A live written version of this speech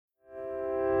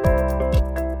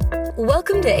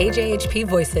Welcome to AJHP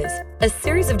Voices, a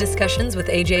series of discussions with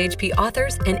AJHP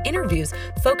authors and interviews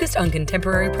focused on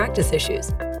contemporary practice issues.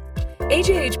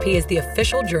 AJHP is the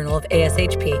official journal of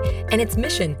ASHP, and its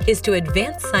mission is to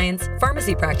advance science,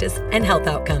 pharmacy practice, and health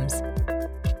outcomes.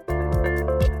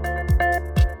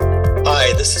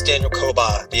 Hi, this is Daniel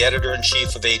Koba, the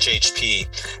editor-in-chief of AJHP.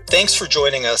 Thanks for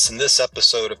joining us in this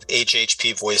episode of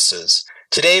AJHP Voices.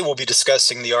 Today, we'll be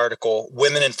discussing the article,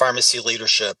 Women in Pharmacy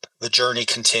Leadership, The Journey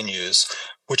Continues,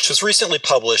 which was recently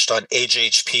published on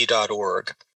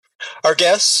ajhp.org. Our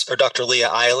guests are Dr. Leah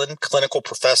Eiland, clinical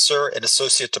professor and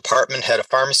associate department head of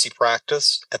pharmacy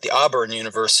practice at the Auburn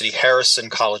University Harrison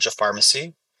College of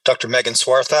Pharmacy, Dr. Megan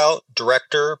Swarthout,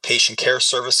 director, patient care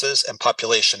services and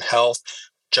population health,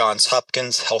 Johns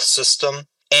Hopkins Health System,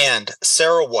 and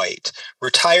Sarah White,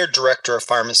 retired director of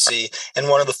pharmacy and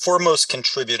one of the foremost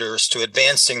contributors to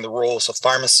advancing the roles of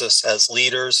pharmacists as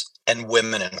leaders and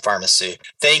women in pharmacy.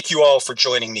 Thank you all for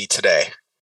joining me today.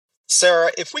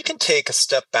 Sarah, if we can take a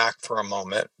step back for a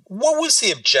moment, what was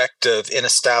the objective in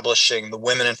establishing the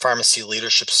Women in Pharmacy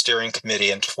Leadership Steering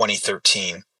Committee in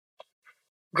 2013?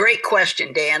 Great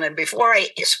question, Dan. And before I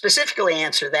specifically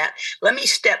answer that, let me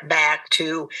step back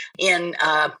to in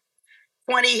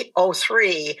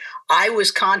 2003, I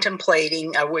was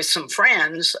contemplating with some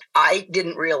friends. I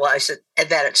didn't realize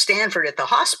that at Stanford at the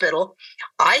hospital,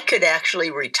 I could actually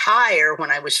retire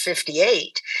when I was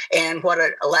 58. And what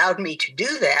it allowed me to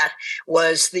do that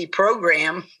was the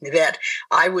program that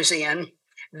I was in,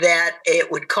 that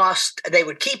they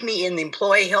would keep me in the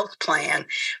employee health plan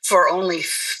for only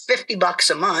 $50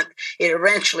 a month. It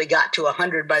eventually got to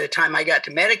 $100 by the time I got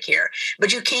to Medicare,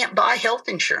 but you can't buy health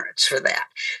insurance for that.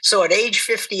 So at age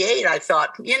 58, I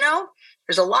thought,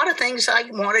 there's a lot of things I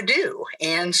want to do.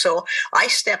 And so I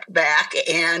stepped back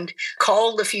and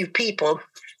called a few people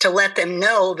to let them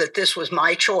know that this was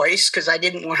my choice, because I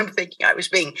didn't want them thinking I was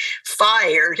being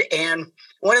fired. And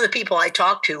one of the people I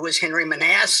talked to was Henry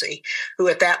Manasseh, who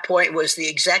at that point was the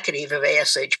executive of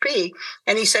ASHP.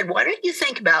 And he said, why don't you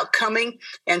think about coming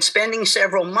and spending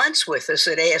several months with us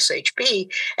at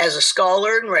ASHP as a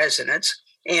scholar in residence,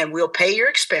 and we'll pay your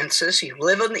expenses. You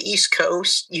live on the East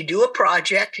Coast, you do a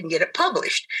project and get it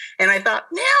published. And I thought,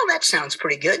 that sounds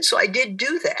pretty good. So I did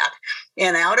do that.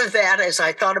 And out of that, as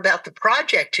I thought about the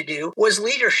project to do, was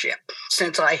leadership.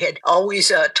 Since I had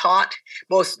always taught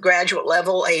both graduate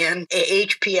level and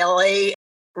HPLA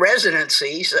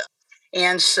residencies.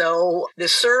 And so the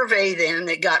survey then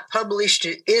that got published,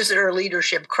 Is There a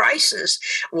Leadership Crisis?,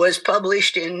 was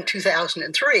published in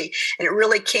 2003. And it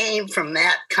really came from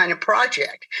that kind of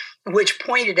project, which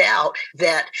pointed out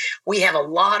that we have a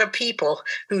lot of people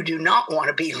who do not want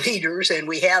to be leaders, and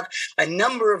we have a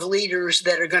number of leaders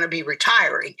that are going to be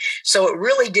retiring. So it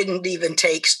really didn't even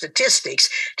take statistics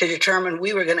to determine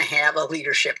we were going to have a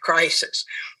leadership crisis.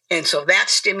 And so that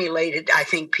stimulated, I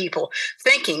think, people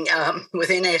thinking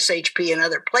within SHP and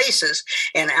other places.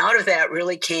 And out of that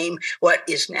really came what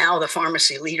is now the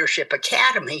Pharmacy Leadership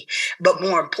Academy. But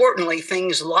more importantly,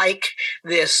 things like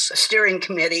this steering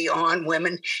committee on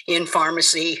women in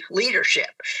pharmacy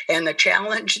leadership. And the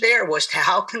challenge there was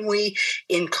how can we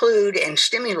include and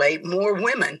stimulate more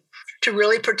women to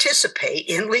really participate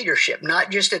in leadership,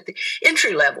 not just at the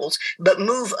entry levels, but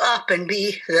move up and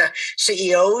be the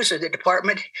CEOs or the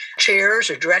department chairs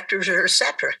or directors or et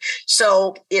cetera.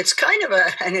 So it's kind of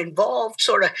an involved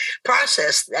sort of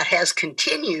process that has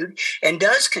continued and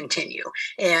does continue.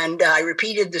 And I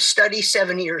repeated the study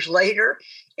 7 years later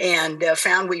and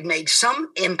found we'd made some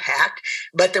impact,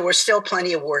 but there was still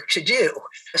plenty of work to do.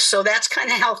 So that's kind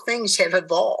of how things have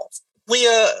evolved.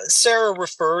 Leah, Sarah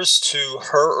refers to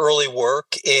her early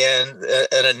work and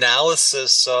an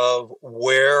analysis of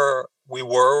where we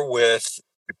were with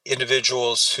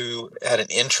individuals who had an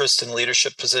interest in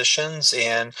leadership positions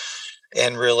and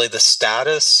really the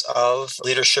status of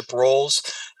leadership roles.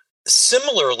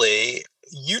 Similarly,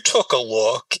 you took a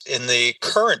look in the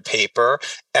current paper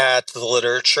at the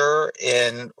literature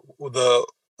in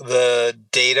the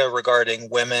data regarding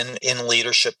women in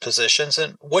leadership positions,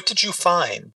 and what did you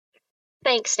find?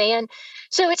 Thanks, Dan.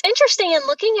 So it's interesting in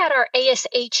looking at our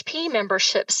ASHP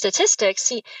membership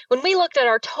statistics. When we looked at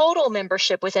our total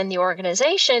membership within the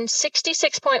organization,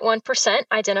 66.1%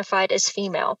 identified as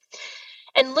female.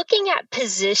 And looking at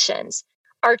positions,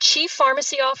 our chief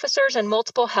pharmacy officers and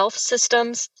multiple health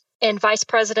systems and vice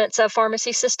presidents of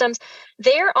pharmacy systems,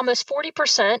 there almost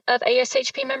 40% of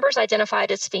ASHP members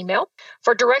identified as female.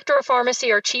 For director of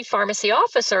pharmacy or chief pharmacy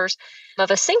officers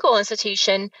of a single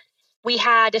institution, we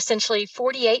had essentially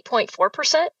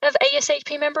 48.4% of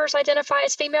ASHP members identify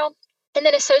as female. And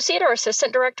then associate or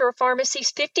assistant director of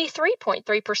pharmacies,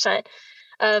 53.3%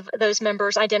 of those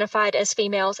members identified as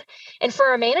females. And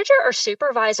for a manager or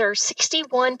supervisor,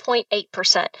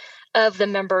 61.8% of the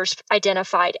members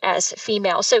identified as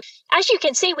female. So as you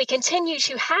can see, we continue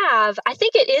to have, I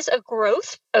think it is a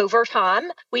growth over time.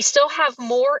 We still have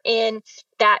more in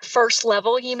that first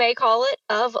level, you may call it,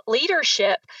 of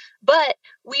leadership, but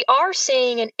we are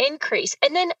seeing an increase.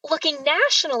 And then looking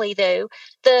nationally, though,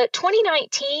 the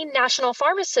 2019 National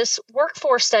Pharmacist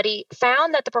Workforce Study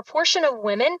found that the proportion of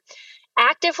women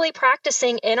actively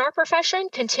practicing in our profession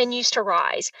continues to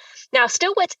rise. Now,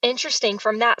 still what's interesting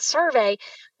from that survey,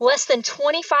 less than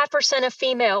 25% of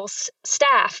female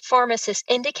staff pharmacists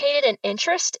indicated an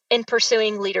interest in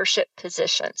pursuing leadership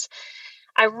positions.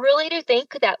 I really do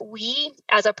think that we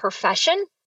as a profession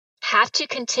have to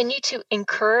continue to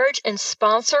encourage and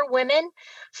sponsor women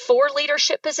for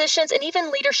leadership positions and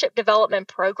even leadership development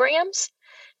programs.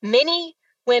 Many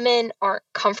women aren't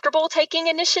comfortable taking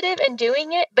initiative and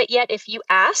doing it, but yet if you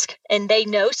ask and they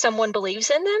know someone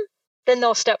believes in them, then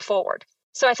they'll step forward.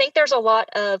 So I think there's a lot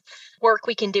of work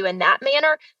we can do in that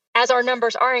manner as our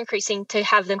numbers are increasing to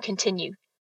have them continue.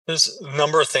 There's a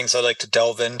number of things I'd like to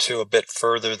delve into a bit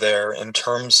further there in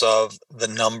terms of the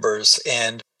numbers.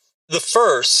 And the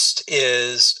first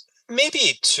is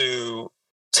maybe to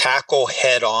tackle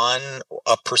head on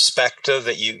a perspective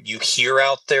that you hear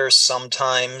out there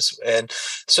sometimes. And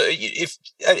so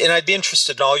I'd be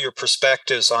interested in all your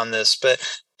perspectives on this, but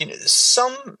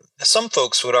some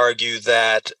folks would argue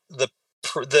that the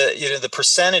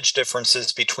percentage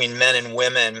differences between men and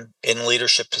women in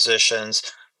leadership positions,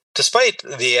 despite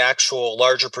the actual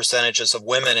larger percentages of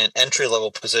women in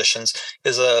entry-level positions,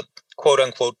 is a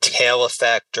quote-unquote tail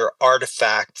effect or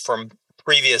artifact from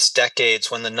previous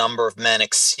decades when the number of men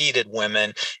exceeded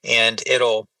women, and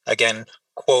it'll, again,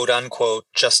 quote-unquote,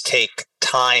 just take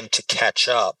time to catch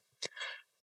up.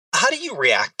 How do you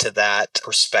react to that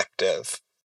perspective?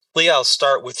 Leah, I'll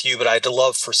start with you, but I'd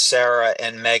love for Sarah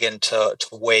and Megan to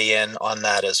weigh in on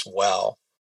that as well.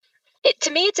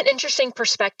 To me, it's an interesting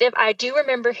perspective. I do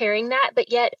remember hearing that,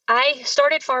 but yet I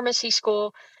started pharmacy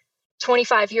school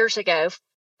 25 years ago,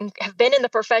 and have been in the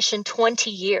profession 20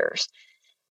 years.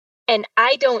 And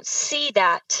I don't see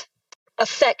that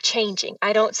effect changing.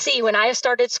 I don't see when I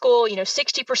started school,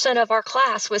 60% of our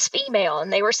class was female,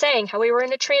 and they were saying how we were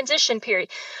in a transition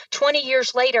period. 20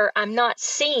 years later, I'm not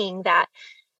seeing that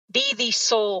be the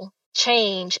sole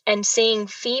change and seeing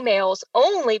females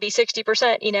only be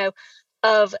 60%,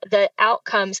 of the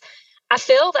outcomes. I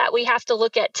feel that we have to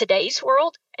look at today's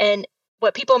world and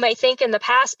what people may think in the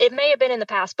past. It may have been in the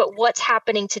past, but what's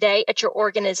happening today at your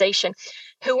organization?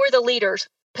 Who are the leaders?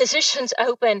 Positions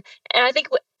open. And I think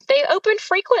they open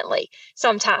frequently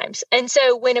sometimes. And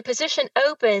so when a position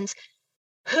opens,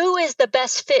 who is the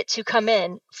best fit to come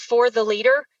in for the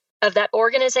leader of that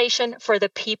organization, for the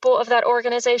people of that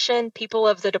organization, people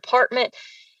of the department?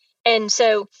 And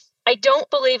so I don't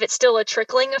believe it's still a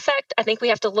trickling effect. I think we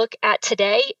have to look at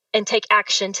today and take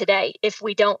action today if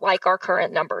we don't like our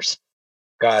current numbers.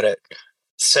 Got it.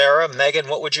 Sarah, Megan,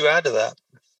 what would you add to that?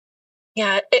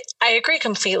 Yeah, I agree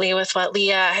completely with what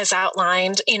Leah has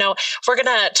outlined. We're going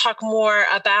to talk more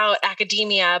about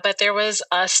academia, but there was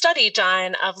a study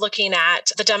done of looking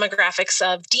at the demographics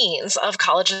of deans of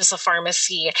colleges of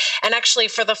pharmacy. And actually,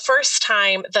 for the first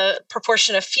time, the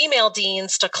proportion of female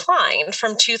deans declined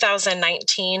from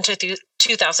 2019 to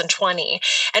 2020.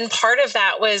 And part of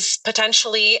that was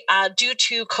potentially due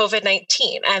to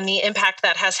COVID-19 and the impact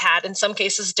that has had, in some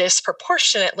cases,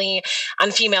 disproportionately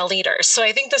on female leaders. So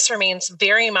I think this remains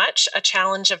very much a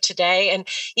challenge of today. And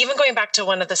even going back to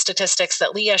one of the statistics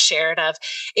that Leah shared of,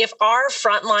 if our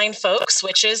frontline folks,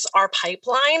 which is our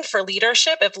pipeline for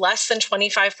leadership, if less than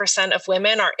 25% of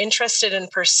women are interested in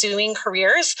pursuing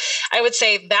careers, I would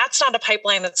say that's not a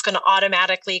pipeline that's going to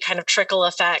automatically kind of trickle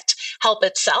effect help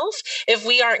itself. If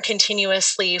we aren't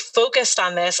continuously focused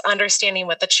on this, understanding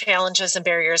what the challenges and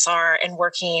barriers are and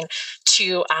working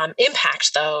to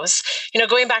impact those.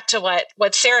 Going back to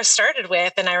what Sarah started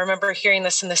with, and I remember hearing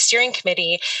this in the steering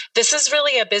committee, this is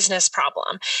really a business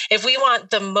problem. If we want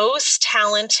the most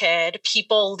talented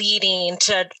people leading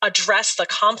to address the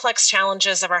complex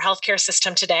challenges of our healthcare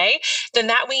system today, then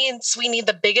that means we need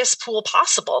the biggest pool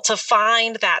possible to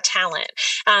find that talent.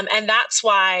 And that's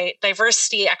why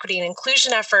diversity, equity, and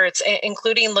inclusion efforts,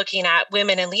 including looking at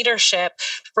women in leadership,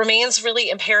 remains really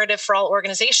imperative for all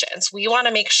organizations. We want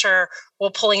to make sure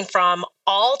we're pulling from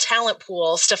all talent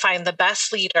pools to find the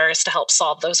best leaders to help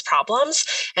solve those problems.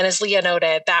 And as Leah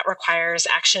noted, that requires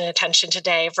action and attention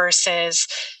today versus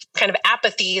kind of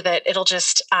apathy that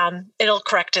it'll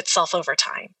correct itself over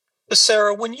time.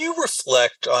 Sarah, when you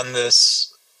reflect on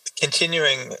this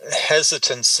continuing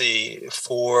hesitancy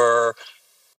for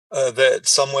that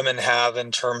some women have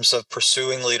in terms of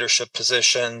pursuing leadership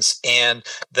positions, and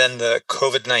then the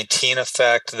COVID-19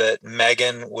 effect that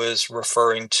Megan was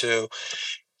referring to,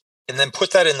 and then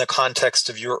put that in the context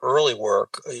of your early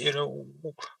work.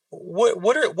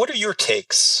 What are your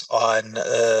takes on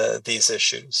these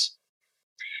issues?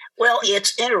 Well,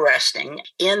 it's interesting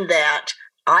in that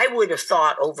I would have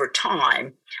thought over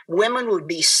time women would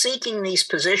be seeking these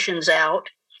positions out.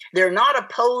 They're not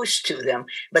opposed to them,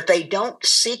 but they don't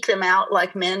seek them out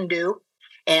like men do.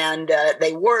 And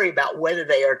they worry about whether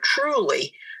they are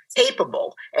truly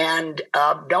capable and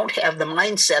don't have the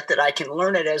mindset that I can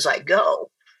learn it as I go.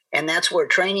 And that's where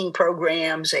training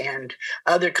programs and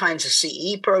other kinds of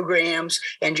CE programs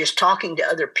and just talking to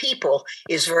other people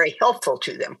is very helpful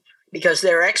to them, because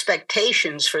their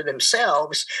expectations for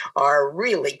themselves are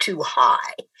really too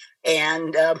high.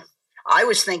 And I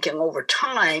was thinking over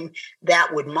time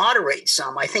that would moderate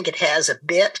some. I think it has a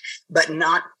bit, but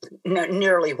not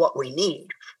nearly what we need.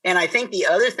 And I think the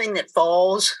other thing that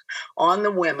falls on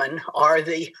the women are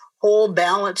the whole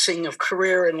balancing of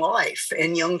career and life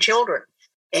and young children,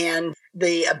 and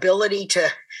the ability to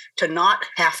not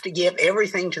have to give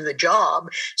everything to the job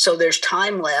so there's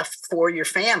time left for your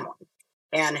family.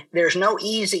 And there's no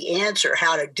easy answer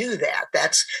how to do that.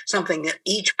 That's something that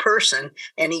each person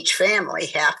and each family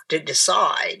have to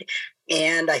decide.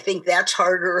 And I think that's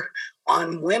harder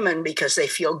on women because they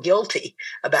feel guilty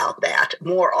about that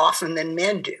more often than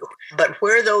men do. But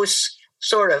where those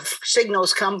sort of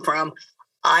signals come from,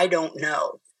 I don't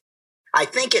know. I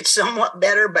think it's somewhat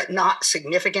better, but not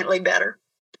significantly better.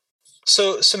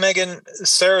 So Megan,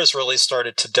 Sarah's really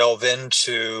started to delve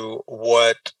into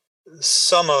what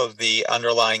some of the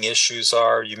underlying issues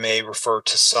are. You may refer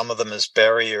to some of them as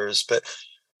barriers, but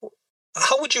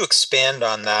how would you expand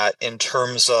on that in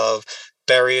terms of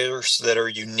barriers that are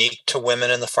unique to women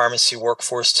in the pharmacy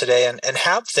workforce today, and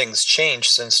have things changed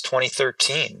since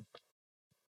 2013?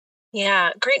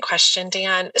 Yeah, great question,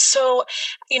 Dan. So,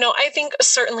 I think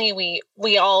certainly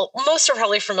we all, most are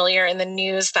probably familiar in the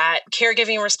news that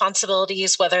caregiving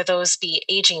responsibilities, whether those be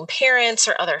aging parents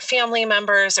or other family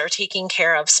members or taking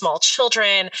care of small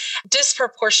children,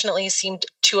 disproportionately seem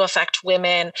to affect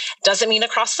women. Doesn't mean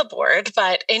across the board,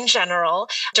 but in general,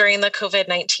 during the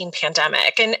COVID-19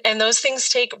 pandemic. And those things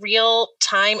take real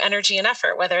time, energy, and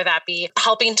effort, whether that be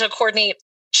helping to coordinate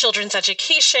children's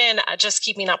education, just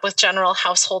keeping up with general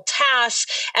household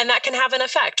tasks. And that can have an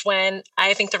effect when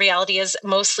I think the reality is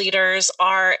most leaders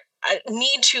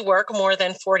need to work more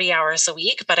than 40 hours a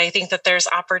week. But I think that there's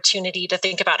opportunity to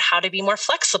think about how to be more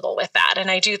flexible with that. And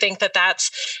I do think that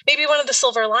that's maybe one of the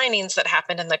silver linings that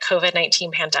happened in the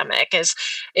COVID-19 pandemic is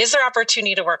there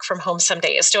opportunity to work from home some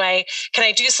days? Can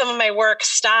I do some of my work,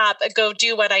 stop, go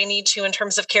do what I need to in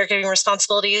terms of caregiving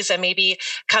responsibilities, and maybe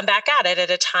come back at it at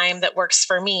a time that works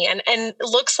for me? And it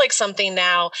looks like something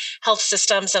now health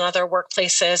systems and other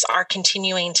workplaces are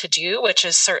continuing to do, which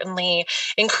is certainly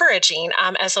encouraging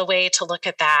as a way to look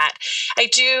at that. I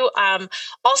do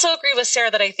also agree with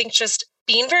Sarah that I think just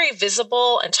being very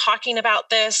visible and talking about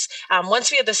this.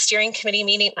 Once we had the steering committee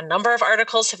meeting, a number of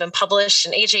articles have been published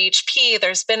in AJHP.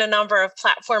 There's been a number of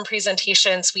platform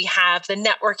presentations. We have the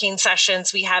networking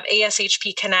sessions. We have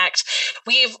ASHP Connect.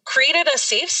 We've created a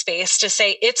safe space to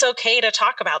say it's okay to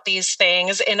talk about these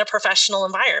things in a professional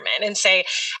environment and say,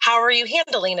 how are you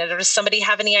handling it? Or does somebody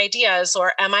have any ideas?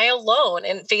 Or am I alone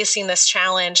in facing this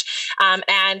challenge?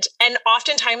 And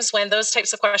oftentimes when those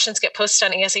types of questions get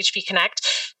posted on ASHP Connect,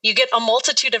 you get a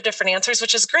multitude of different answers,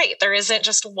 which is great. There isn't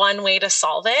just one way to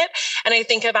solve it. And I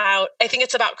think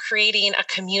it's about creating a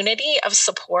community of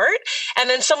support, and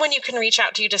then someone you can reach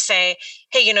out to say,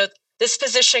 hey, this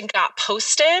position got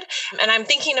posted and I'm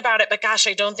thinking about it, but gosh,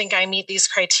 I don't think I meet these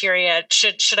criteria.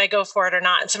 Should I go for it or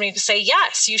not? And somebody can say,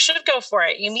 yes, you should go for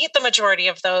it. You meet the majority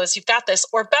of those. You've got this.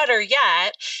 Or better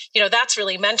yet, that's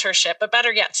really mentorship, but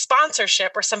better yet,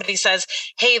 sponsorship, where somebody says,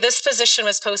 hey, this position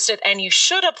was posted and you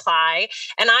should apply.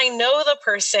 And I know the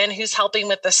person who's helping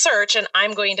with the search and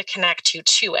I'm going to connect you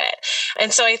to it.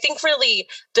 And so I think really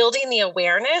building the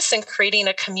awareness and creating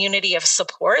a community of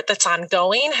support that's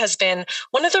ongoing has been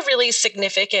one of the really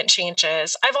significant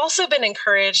changes. I've also been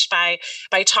encouraged by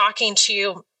talking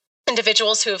to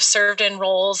individuals who have served in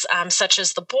roles such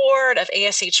as the board of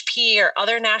ASHP or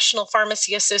other national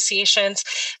pharmacy associations,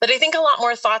 that I think a lot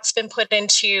more thought's been put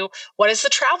into what is the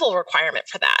travel requirement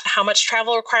for that? How much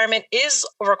travel requirement is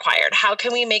required? How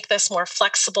can we make this more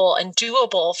flexible and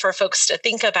doable for folks to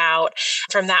think about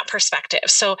from that perspective?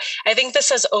 So I think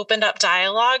this has opened up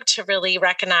dialogue to really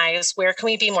recognize where can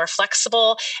we be more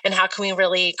flexible and how can we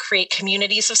really create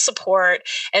communities of support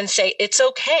and say it's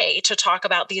okay to talk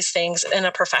about these things in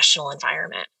a professional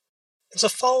environment. As a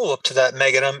follow-up to that,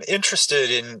 Megan, I'm interested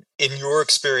in your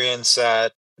experience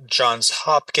at Johns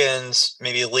Hopkins,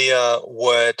 maybe Leah,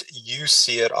 what you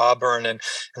see at Auburn. And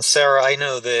Sarah, I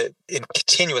know that in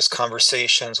continuous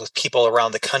conversations with people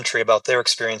around the country about their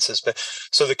experiences, but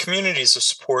so the communities of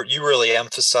support, you really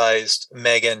emphasized,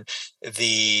 Megan,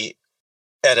 the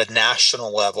at a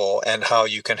national level and how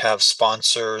you can have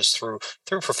sponsors through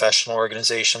professional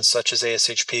organizations such as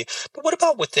ASHP. But what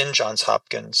about within Johns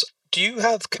Hopkins? Do you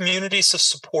have communities of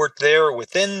support there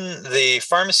within the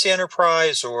pharmacy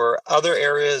enterprise or other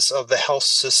areas of the health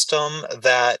system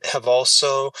that have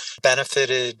also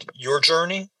benefited your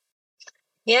journey?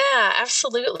 Yeah,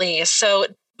 absolutely. So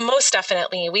most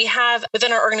definitely. We have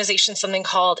within our organization something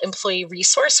called employee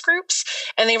resource groups,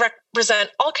 and they represent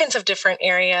all kinds of different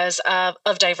areas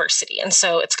of diversity. And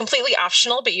so it's completely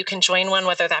optional, but you can join one,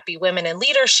 whether that be women in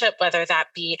leadership, whether that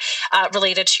be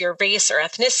related to your race or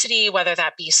ethnicity, whether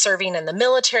that be serving in the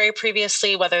military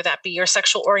previously, whether that be your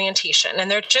sexual orientation. And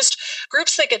they're just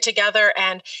groups that get together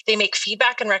and they make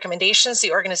feedback and recommendations to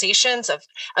the organizations of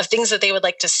things that they would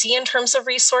like to see in terms of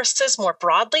resources more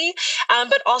broadly,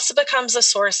 but also becomes a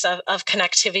source of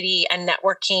connectivity and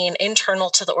networking internal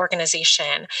to the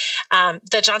organization.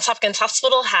 The Johns Hopkins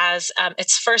Hospital has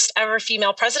its first ever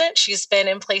female president. She's been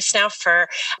in place now for,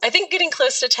 I think, getting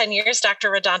close to 10 years, Dr.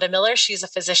 Redonda Miller. She's a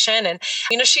physician, and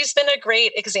she's been a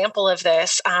great example of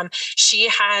this. She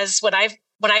has, when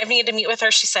I've needed to meet with her,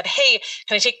 she said, "Hey,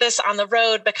 can I take this on the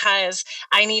road because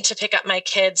I need to pick up my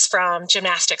kids from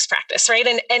gymnastics practice," right?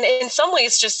 And in some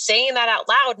ways, just saying that out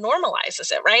loud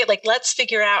normalizes it, right? Like, let's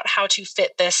figure out how to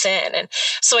fit this in. And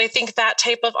so I think that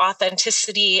type of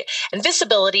authenticity and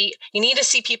visibility, you need to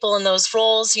see people in those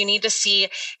roles. You need to see,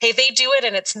 hey, they do it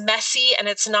and it's messy and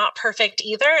it's not perfect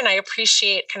either. And I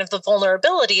appreciate kind of the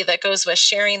vulnerability that goes with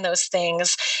sharing those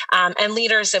things, and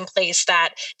leaders in place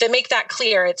that make that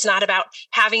clear. It's not about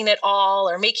having it all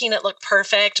or making it look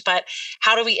perfect, but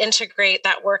how do we integrate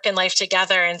that work and life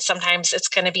together? And sometimes it's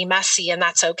going to be messy, and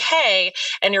that's okay.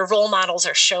 And your role models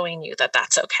are showing you that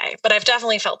that's okay. But I've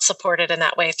definitely felt supported in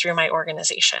that way through my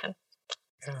organization.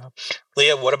 Yeah.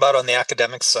 Leah, what about on the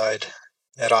academic side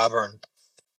at Auburn?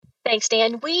 Thanks,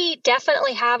 Dan. We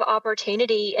definitely have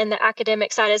opportunity in the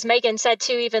academic side. As Megan said,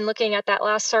 too, even looking at that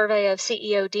last survey of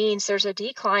CEO deans, there's a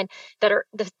decline that are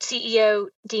the CEO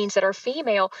deans that are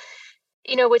female.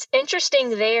 What's interesting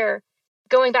there,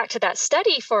 going back to that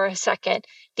study for a second,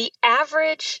 the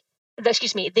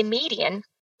median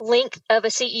length of a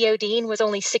CEO dean was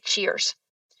only 6 years.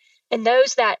 And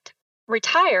those that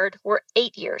retired were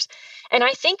 8 years. And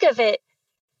I think of it,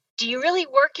 do you really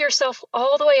work yourself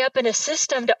all the way up in a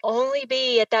system to only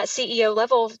be at that CEO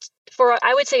level for,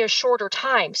 I would say, a shorter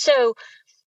time? So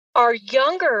are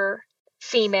younger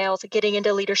females getting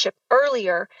into leadership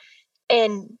earlier,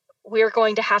 and we're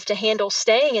going to have to handle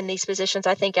staying in these positions,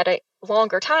 I think, at a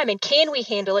longer time. And can we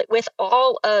handle it with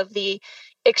all of the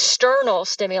external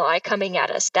stimuli coming at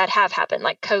us that have happened,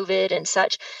 like COVID and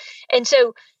such? And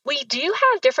so we do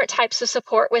have different types of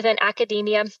support within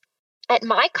academia. At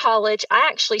my college, I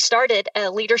actually started a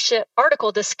leadership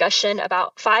article discussion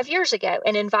about 5 years ago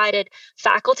and invited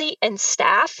faculty and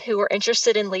staff who were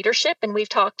interested in leadership. And we've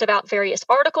talked about various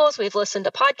articles, we've listened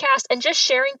to podcasts, and just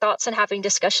sharing thoughts and having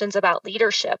discussions about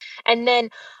leadership. And then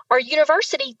our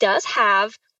university does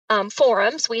have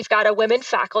forums. We've got a women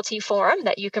faculty forum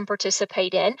that you can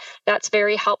participate in. That's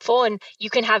very helpful. And you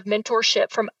can have mentorship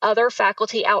from other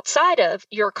faculty outside of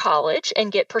your college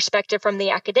and get perspective from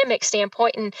the academic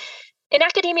standpoint. And in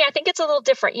academia, I think it's a little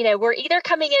different. We're either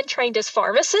coming in trained as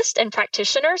pharmacists and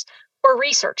practitioners or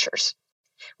researchers.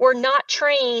 We're not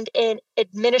trained in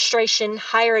administration,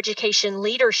 higher education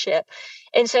leadership.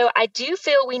 And so I do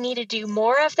feel we need to do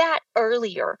more of that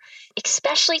earlier,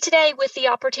 especially today with the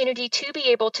opportunity to be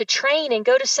able to train and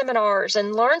go to seminars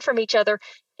and learn from each other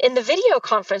in the video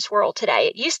conference world today.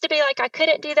 It used to be like, I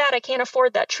couldn't do that. I can't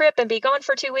afford that trip and be gone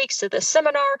for 2 weeks to the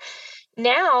seminar.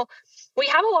 Now, we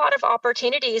have a lot of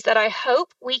opportunities that I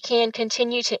hope we can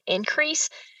continue to increase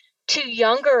to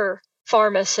younger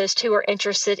pharmacists who are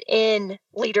interested in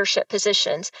leadership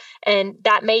positions. And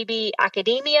that may be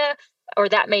academia, or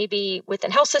that may be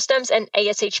within health systems, and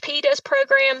ASHP does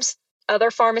programs. Other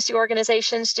pharmacy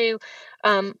organizations do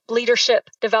leadership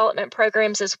development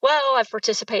programs as well. I've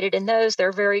participated in those.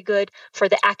 They're very good for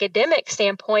the academic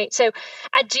standpoint. So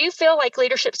I do feel like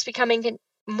leadership's becoming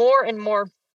more and more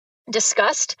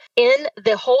discussed in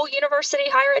the whole university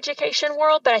higher education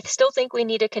world, but I still think we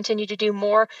need to continue to do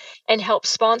more and help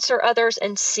sponsor others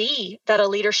and see that a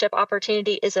leadership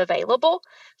opportunity is available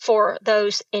for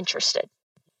those interested.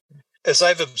 As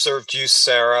I've observed you,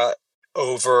 Sarah,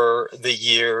 over the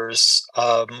years,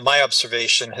 my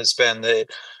observation has been that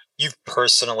you've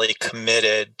personally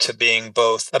committed to being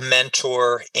both a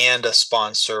mentor and a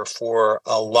sponsor for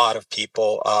a lot of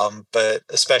people, but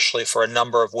especially for a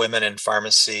number of women in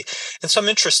pharmacy. And so I'm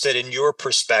interested in your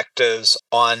perspectives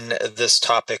on this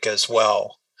topic as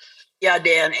well. Yeah,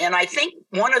 Dan. And I think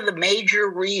one of the major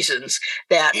reasons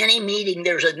that any meeting,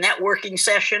 there's a networking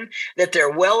session, that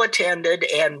they're well attended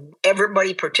and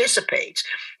everybody participates,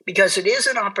 because it is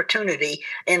an opportunity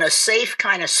in a safe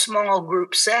kind of small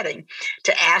group setting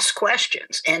to ask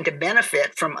questions and to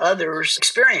benefit from others'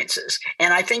 experiences.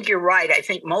 And I think you're right. I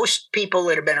think most people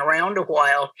that have been around a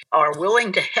while are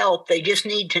willing to help. They just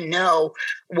need to know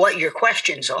what your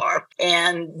questions are.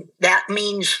 And that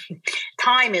means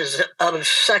time is of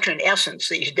such an essence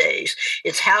these days.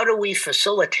 It's how do we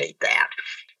facilitate that?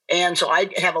 And so I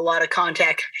have a lot of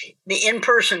contact. The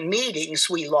in-person meetings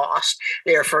we lost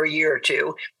there for a year or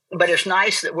two, but it's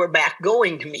nice that we're back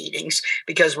going to meetings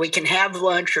because we can have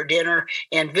lunch or dinner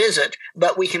and visit,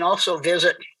 but we can also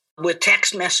visit with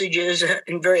text messages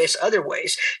and various other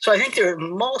ways. So I think there are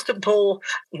multiple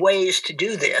ways to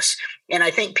do this. And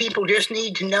I think people just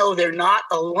need to know they're not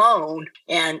alone,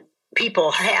 and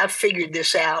people have figured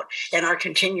this out and are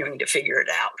continuing to figure it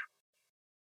out.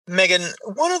 Megan,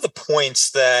 one of the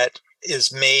points that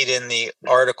is made in the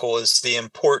article is the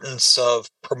importance of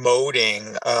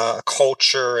promoting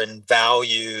culture and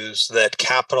values that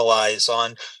capitalize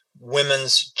on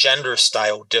women's gender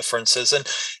style differences.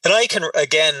 And I can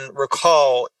again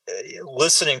recall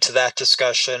listening to that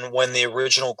discussion when the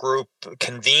original group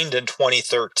convened in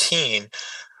 2013.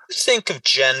 Think of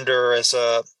gender as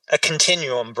a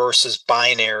continuum versus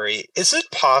binary. Is it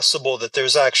possible that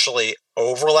there's actually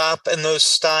overlap in those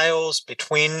styles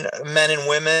between men and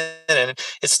women, and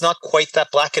it's not quite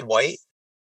that black and white?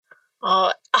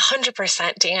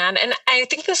 100%, Dan. And I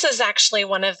think this is actually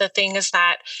one of the things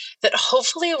that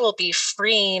hopefully will be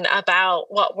freeing about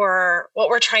what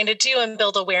we're trying to do and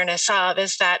build awareness of,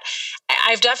 is that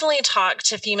I've definitely talked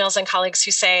to females and colleagues who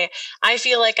say, I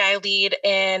feel like I lead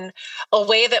in a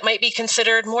way that might be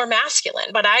considered more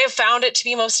masculine, but I have found it to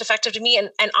be most effective to me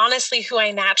and honestly who I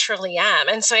naturally am.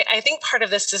 And so I think part of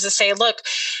this is to say, look,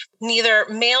 neither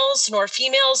males nor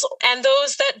females, and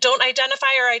those that don't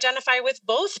identify or identify with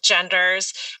both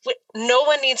genders, no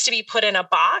one needs to be put in a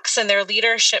box, and their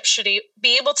leadership should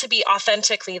be able to be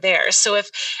authentically theirs. So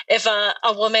if a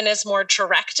woman is more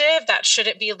directive, that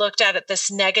shouldn't be looked at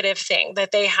this negative thing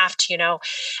that they have to,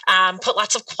 put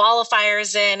lots of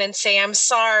qualifiers in and say, I'm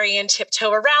sorry, and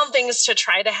tiptoe around things to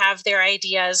try to have their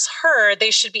ideas heard. They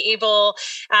should be able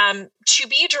to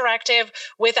be directive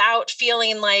without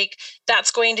feeling like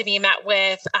that's going to be met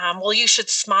with, well, you should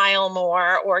smile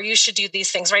more, or you should do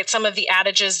these things, right? Some of the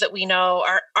adages that we know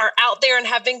are out there and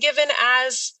have been given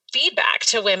as feedback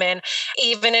to women,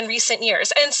 even in recent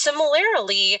years. And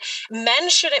similarly, men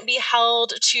shouldn't be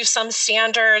held to some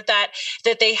standard that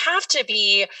they have to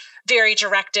be very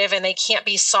directive and they can't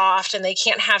be soft and they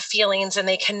can't have feelings and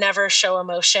they can never show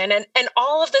emotion and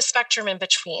all of the spectrum in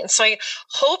between. So I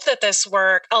hope that this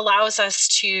work allows us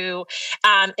to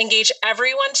engage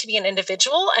everyone to be an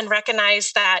individual and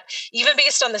recognize that even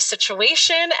based on the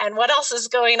situation and what else is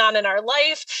going on in our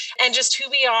life and just who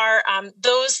we are,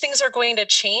 those things are going to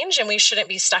change, and we shouldn't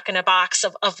be stuck in a box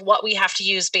of what we have to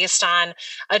use based on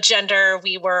a gender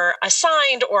we were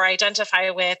assigned or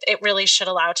identify with. It really should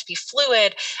allow to be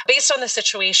fluid based on the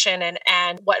situation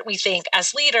and what we think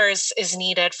as leaders is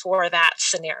needed for that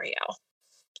scenario.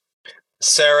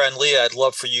 Sarah and Leah, I'd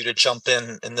love for you to jump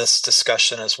in this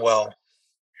discussion as well.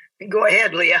 Go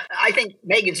ahead, Leah. I think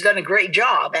Megan's done a great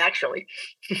job, actually.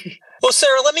 Well,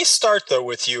 Sarah, let me start, though,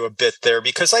 with you a bit there,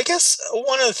 because I guess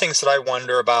one of the things that I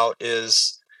wonder about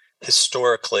is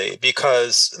historically,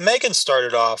 because Megan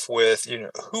started off with,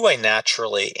 who I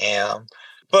naturally am.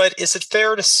 But is it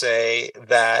fair to say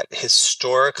that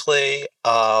historically,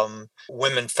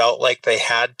 women felt like they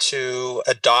had to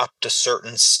adopt a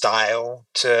certain style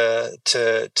to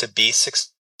be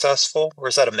successful, or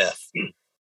is that a myth?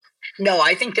 No,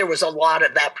 I think there was a lot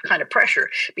of that kind of pressure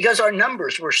because our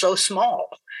numbers were so small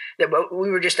that we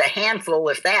were just a handful,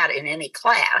 if that, in any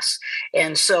class.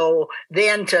 And so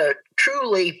then to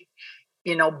truly,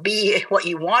 be what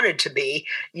you wanted to be,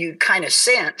 you kind of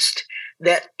sensed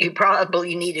that you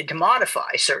probably needed to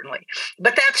modify, certainly.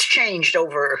 But that's changed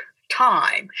over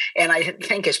time. And I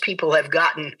think as people have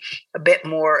gotten a bit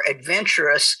more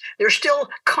adventurous, they're still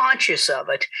conscious of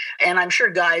it. And I'm sure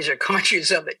guys are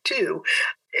conscious of it too.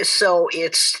 So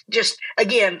it's just,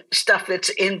 again, stuff that's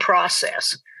in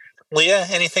process. Leah,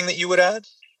 anything that you would add?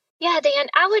 Yeah, Dan,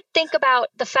 I would think about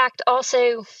the fact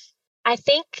also I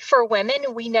think for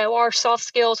women, we know our soft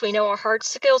skills, we know our hard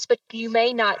skills, but you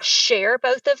may not share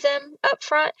both of them up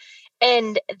front.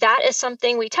 And that is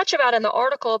something we touch about in the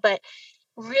article, but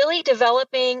really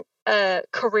developing a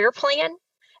career plan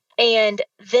and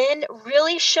then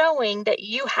really showing that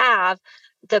you have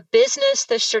the business,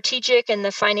 the strategic, and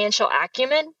the financial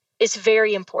acumen is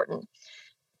very important.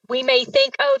 We may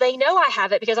think, oh, they know I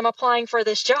have it because I'm applying for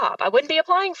this job. I wouldn't be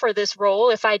applying for this role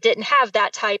if I didn't have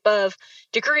that type of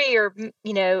degree or,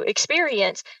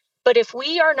 experience. But if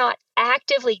we are not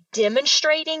actively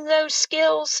demonstrating those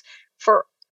skills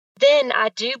then I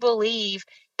do believe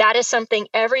that is something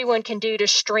everyone can do to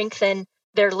strengthen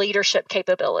their leadership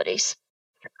capabilities.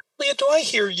 Leah, do I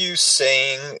hear you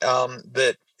saying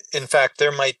that, in fact,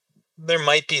 there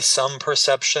might be some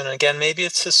perception, again, maybe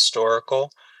it's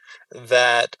historical,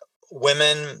 that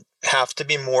women have to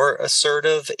be more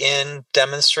assertive in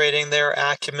demonstrating their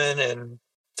acumen in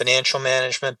financial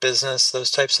management, business,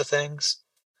 those types of things?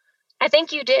 I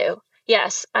think you do.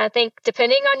 Yes. I think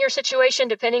depending on your situation,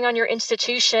 depending on your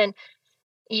institution,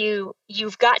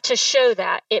 you've got to show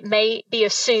that. It may be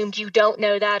assumed you don't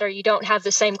know that or you don't have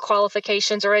the same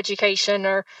qualifications or education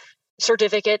or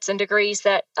certificates and degrees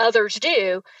that others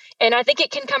do. And I think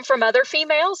it can come from other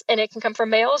females and it can come from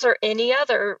males or any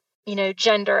other,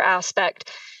 gender aspect.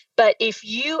 But if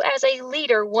you as a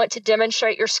leader want to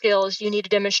demonstrate your skills, you need to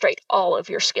demonstrate all of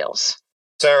your skills.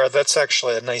 Sarah, that's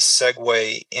actually a nice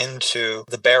segue into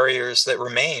the barriers that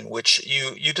remain, which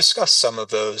you discuss some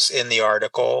of those in the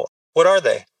article. What are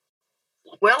they?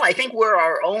 Well, I think we're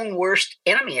our own worst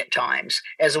enemy at times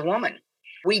as a woman.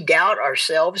 We doubt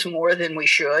ourselves more than we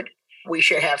should. We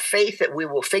should have faith that we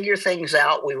will figure things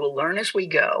out. We will learn as we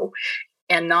go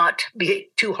and not be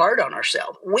too hard on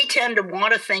ourselves. We tend to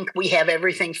want to think we have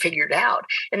everything figured out,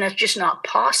 and that's just not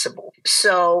possible.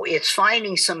 So it's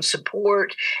finding some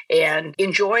support and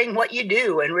enjoying what you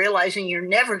do and realizing you're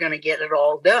never going to get it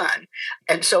all done.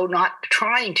 And so not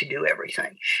trying to do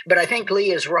everything. But I think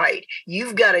Leah's right.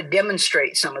 You've got to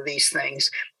demonstrate some of these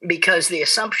things because the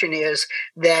assumption is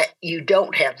that you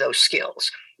don't have those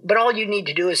skills. But all you need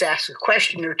to do is ask a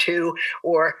question or two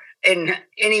or in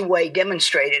any way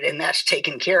demonstrate it, and that's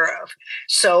taken care of.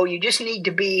 So you just need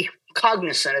to be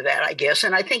cognizant of that, I guess.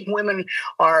 And I think women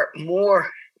are more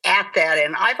at that.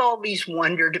 And I've always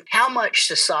wondered how much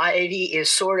society is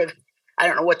sort of, I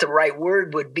don't know what the right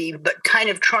word would be, but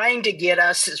kind of trying to get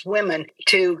us as women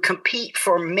to compete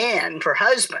for men, for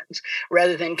husbands,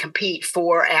 rather than compete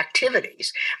for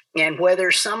activities. And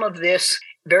whether some of this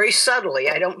very subtly,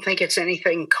 I don't think it's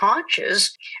anything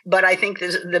conscious, but I think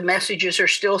the messages are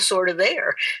still sort of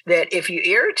there that if you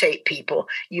irritate people,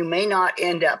 you may not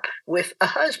end up with a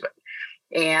husband.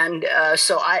 And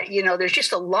so there's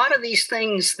just a lot of these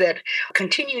things that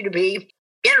continue to be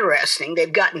interesting.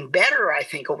 They've gotten better, I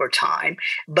think, over time,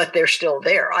 but they're still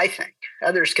there, I think.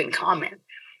 Others can comment.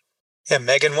 Yeah,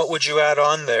 Megan, what would you add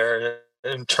on there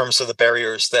in terms of the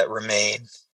barriers that remain?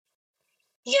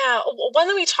 Yeah, one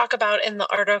that we talk about in the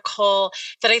article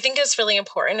that I think is really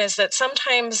important is that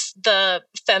sometimes the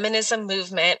feminism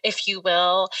movement, if you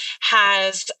will,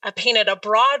 has painted a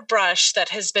broad brush that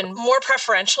has been more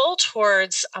preferential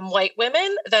towards white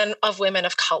women than of women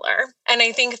of color. And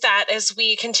I think that as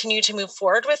we continue to move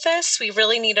forward with this, we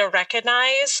really need to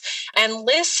recognize and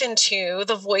listen to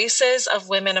the voices of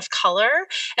women of color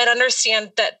and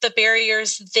understand that the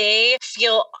barriers they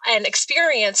feel and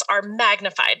experience are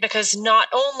magnified because not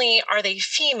only are they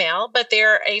female, but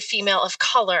they're a female of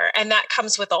color. And that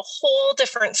comes with a whole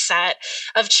different set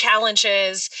of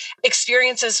challenges,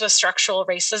 experiences with structural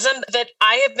racism that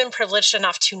I have been privileged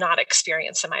enough to not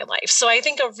experience in my life. So I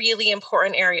think a really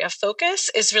important area of focus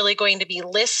is really going to be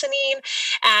listening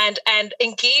and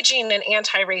engaging in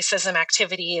anti-racism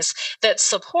activities that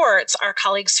supports our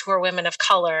colleagues who are women of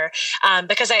color.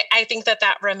 Because I think that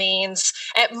remains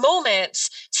at moments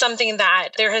something that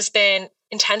there has been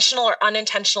intentional or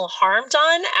unintentional harm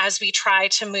done as we try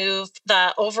to move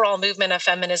the overall movement of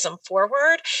feminism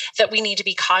forward that we need to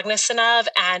be cognizant of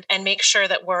and make sure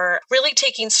that we're really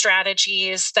taking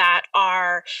strategies that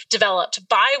are developed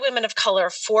by women of color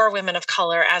for women of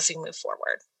color as we move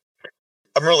forward.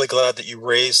 I'm really glad that you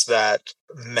raised that,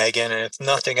 Megan. And if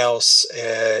nothing else,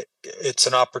 it's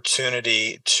an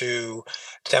opportunity to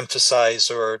emphasize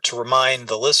or to remind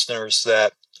the listeners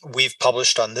that we've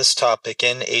published on this topic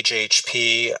in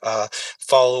AJHP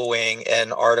following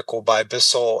an article by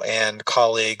Bissell and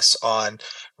colleagues on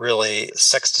really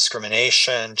sex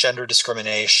discrimination, gender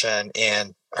discrimination,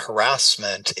 and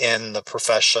harassment in the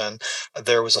profession.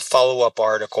 There was a follow-up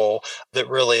article that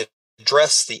really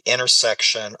address the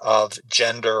intersection of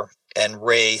gender and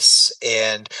race.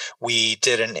 And we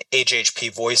did an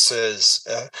AJHP Voices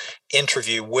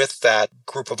interview with that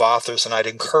group of authors. And I'd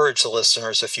encourage the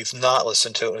listeners, if you've not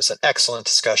listened to it, it's an excellent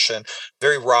discussion,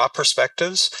 very raw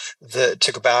perspectives,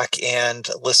 to go back and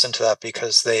listen to that,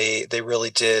 because they really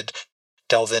did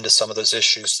delve into some of those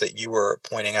issues that you were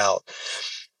pointing out.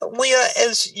 Leah,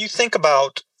 as you think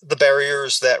about the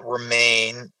barriers that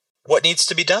remain, what needs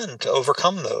to be done to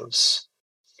overcome those?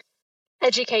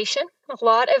 Education, a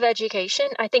lot of education.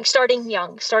 I think starting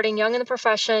young in the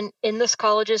profession, in the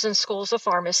colleges and schools of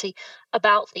pharmacy,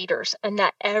 about leaders, and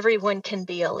that everyone can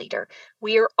be a leader.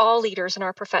 We are all leaders in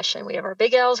our profession. We have our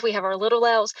big L's, we have our little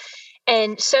L's.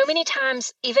 And so many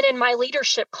times, even in my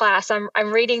leadership class, I'm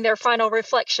reading their final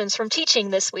reflections from teaching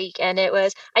this week. And it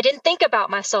was, I didn't think about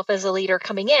myself as a leader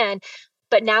coming in,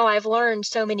 but now I've learned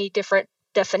so many different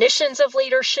definitions of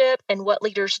leadership and what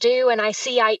leaders do. And I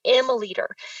see I am a leader,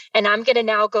 and I'm going to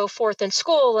now go forth in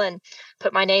school and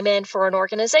put my name in for an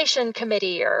organization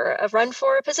committee or run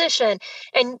for a position.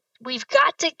 And we've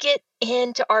got to get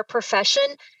into our profession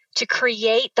to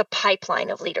create the pipeline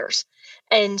of leaders.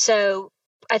 And so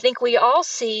I think we all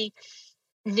see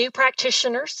new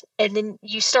practitioners, and then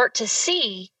you start to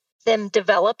see them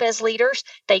develop as leaders.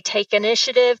 They take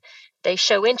initiative, they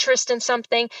show interest in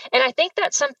something. And I think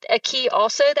that's a key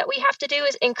also that we have to do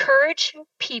is encourage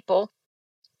people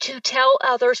to tell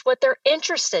others what they're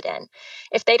interested in.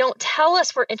 If they don't tell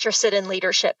us we're interested in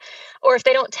leadership, or if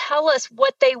they don't tell us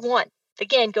what they want,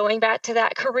 again, going back to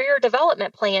that career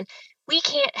development plan, we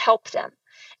can't help them.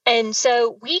 And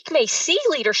so we may see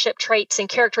leadership traits and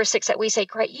characteristics that we say,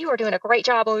 great, you are doing a great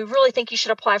job, and we really think you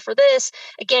should apply for this.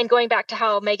 Again, going back to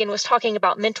how Megan was talking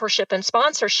about mentorship and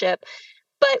sponsorship,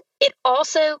 but it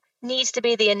also needs to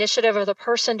be the initiative of the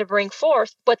person to bring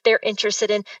forth what they're interested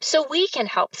in, so we can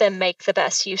help them make the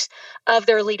best use of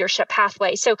their leadership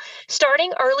pathway. So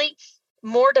starting early,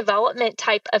 more development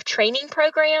type of training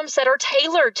programs that are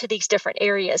tailored to these different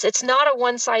areas. It's not a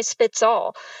one size fits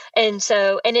all. And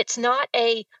it's not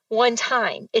a one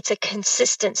time, it's a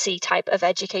consistency type of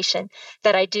education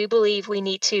that I do believe we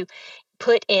need to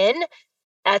put in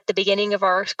at the beginning of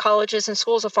our colleges and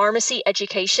schools of pharmacy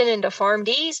education into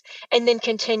PharmDs, and then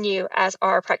continue as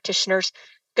our practitioners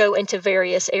go into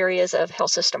various areas of health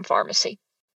system pharmacy.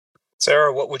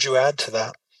 Sarah, what would you add to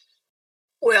that?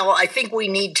 Well, I think we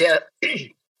need to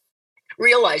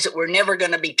realize that we're never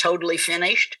going to be totally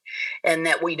finished, and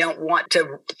that we don't want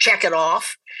to check it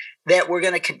off, that we're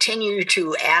going to continue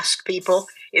to ask people,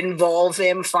 involve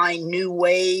them, find new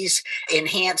ways,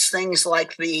 enhance things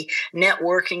like the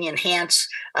networking, enhance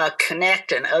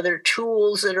Connect and other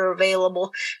tools that are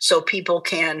available so people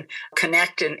can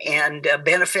connect and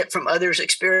benefit from others'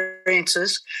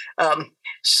 experiences.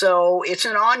 So it's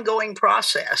an ongoing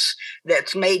process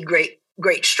that's made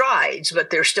great strides, but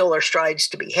there still are strides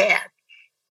to be had.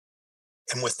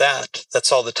 And with that,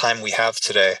 that's all the time we have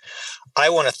today. I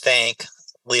want to thank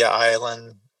Leah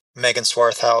Eilen, Megan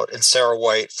Swarthout, and Sarah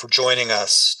White for joining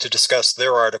us to discuss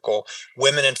their article,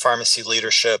 Women in Pharmacy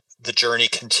Leadership, The Journey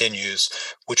Continues,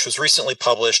 which was recently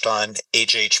published on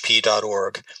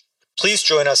ajhp.org. Please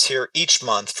join us here each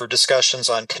month for discussions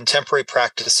on contemporary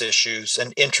practice issues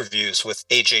and interviews with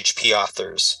AJHP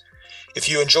authors. If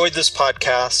you enjoyed this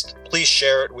podcast, please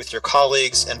share it with your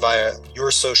colleagues and via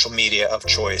your social media of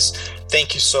choice.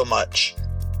 Thank you so much.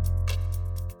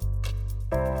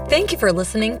 Thank you for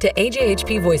listening to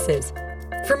AJHP Voices.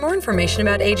 For more information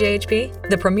about AJHP,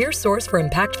 the premier source for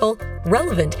impactful,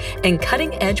 relevant, and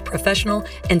cutting-edge professional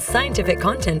and scientific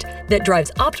content that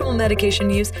drives optimal medication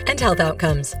use and health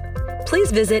outcomes,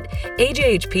 please visit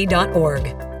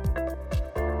ajhp.org.